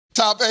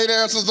Top 8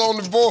 answers on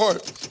the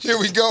board. Here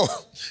we go.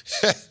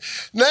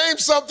 Name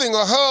something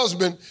a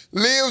husband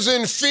lives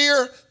in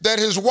fear that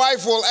his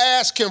wife will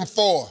ask him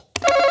for.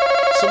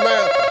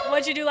 Samantha.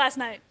 What'd you do last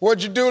night?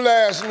 What'd you do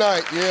last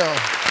night? Yeah.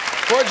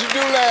 What'd you do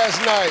last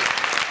night?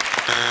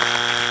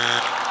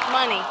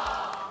 Money.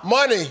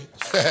 Money.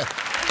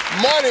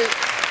 Money.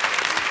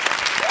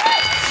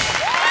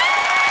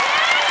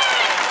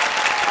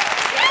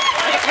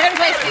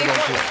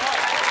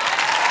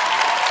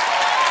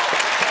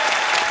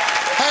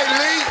 Hey,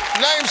 Lee,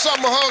 name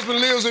something a husband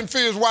lives in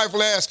fear his wife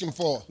will ask him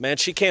for. Man,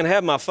 she can't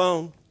have my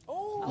phone.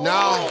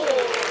 No.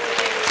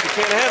 She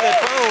can't have that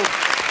phone.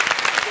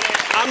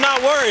 I'm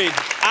not worried.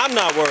 I'm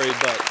not worried,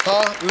 but...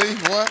 Huh, Lee,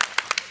 what?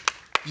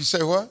 You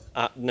say what?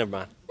 Never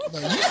mind. No,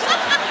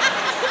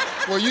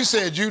 well, you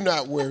said you're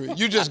not worried.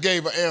 You just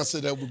gave an answer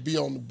that would be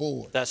on the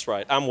board. That's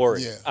right. I'm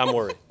worried. Yeah. I'm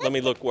worried. Let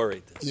me look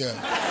worried. Yeah.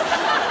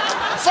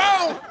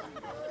 Phone!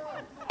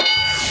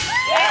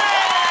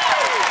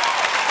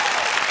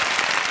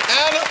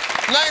 Anna,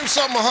 name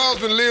something a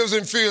husband lives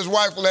in fear his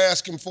wife will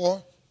ask him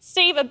for.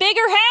 Steve, a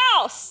bigger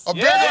house. A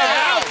bigger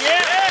house.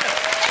 Yeah.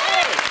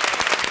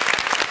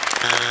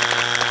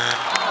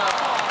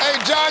 Hey,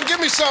 John, give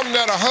me something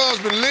that a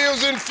husband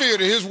lives in fear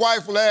that his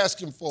wife will ask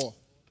him for.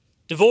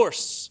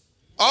 Divorce.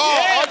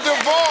 Oh, a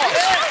divorce.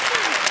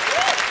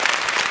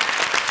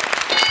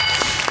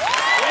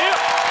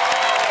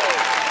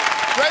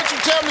 Rachel,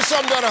 tell me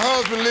something that a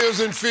husband lives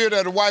in fear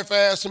that a wife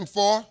asks him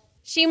for.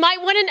 She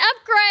might want an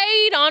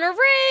upgrade on her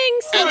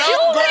rings. An jewelry.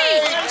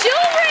 upgrade.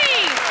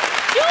 Jewelry.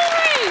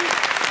 Jewelry.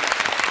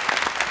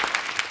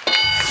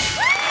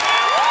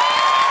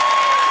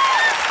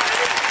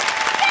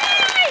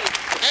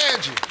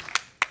 Angie,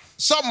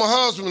 something a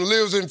husband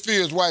lives in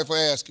fear his wife will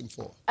ask him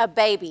for. A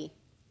baby.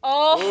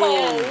 Oh.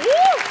 Yes.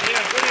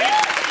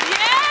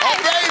 A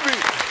baby.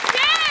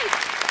 Yes.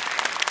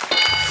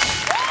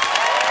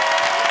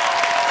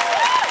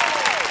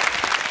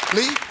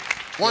 Lee,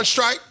 one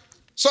strike.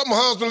 Something a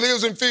husband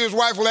lives in fear his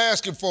wife will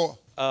ask him for.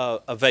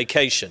 A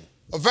vacation.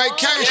 A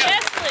vacation.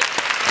 Yes, Lee.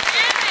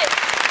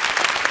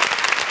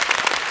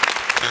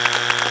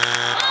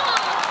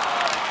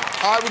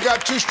 All right, we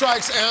got 2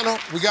 strikes, Anna.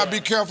 We got to be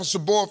careful so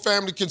board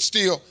family can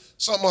steal.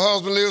 Something a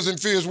husband lives in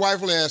fear his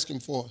wife will ask him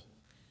for.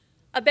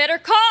 A better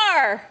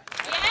car.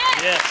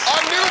 Yes.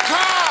 A new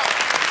car.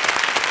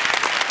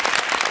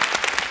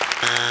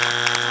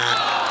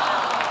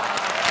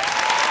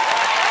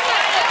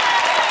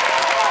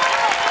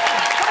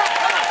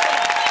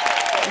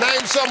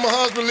 Name something a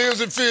husband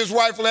lives in fear his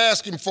wife will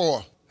ask him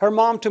for. Her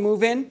mom to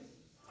move in.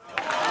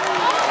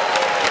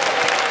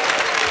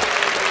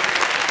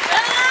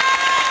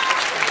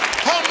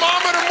 Her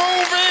mama to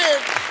move in.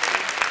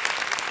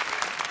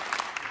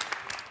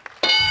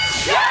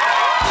 Wow.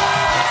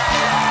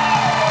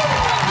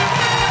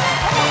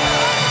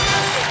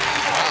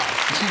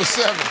 Number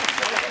 7.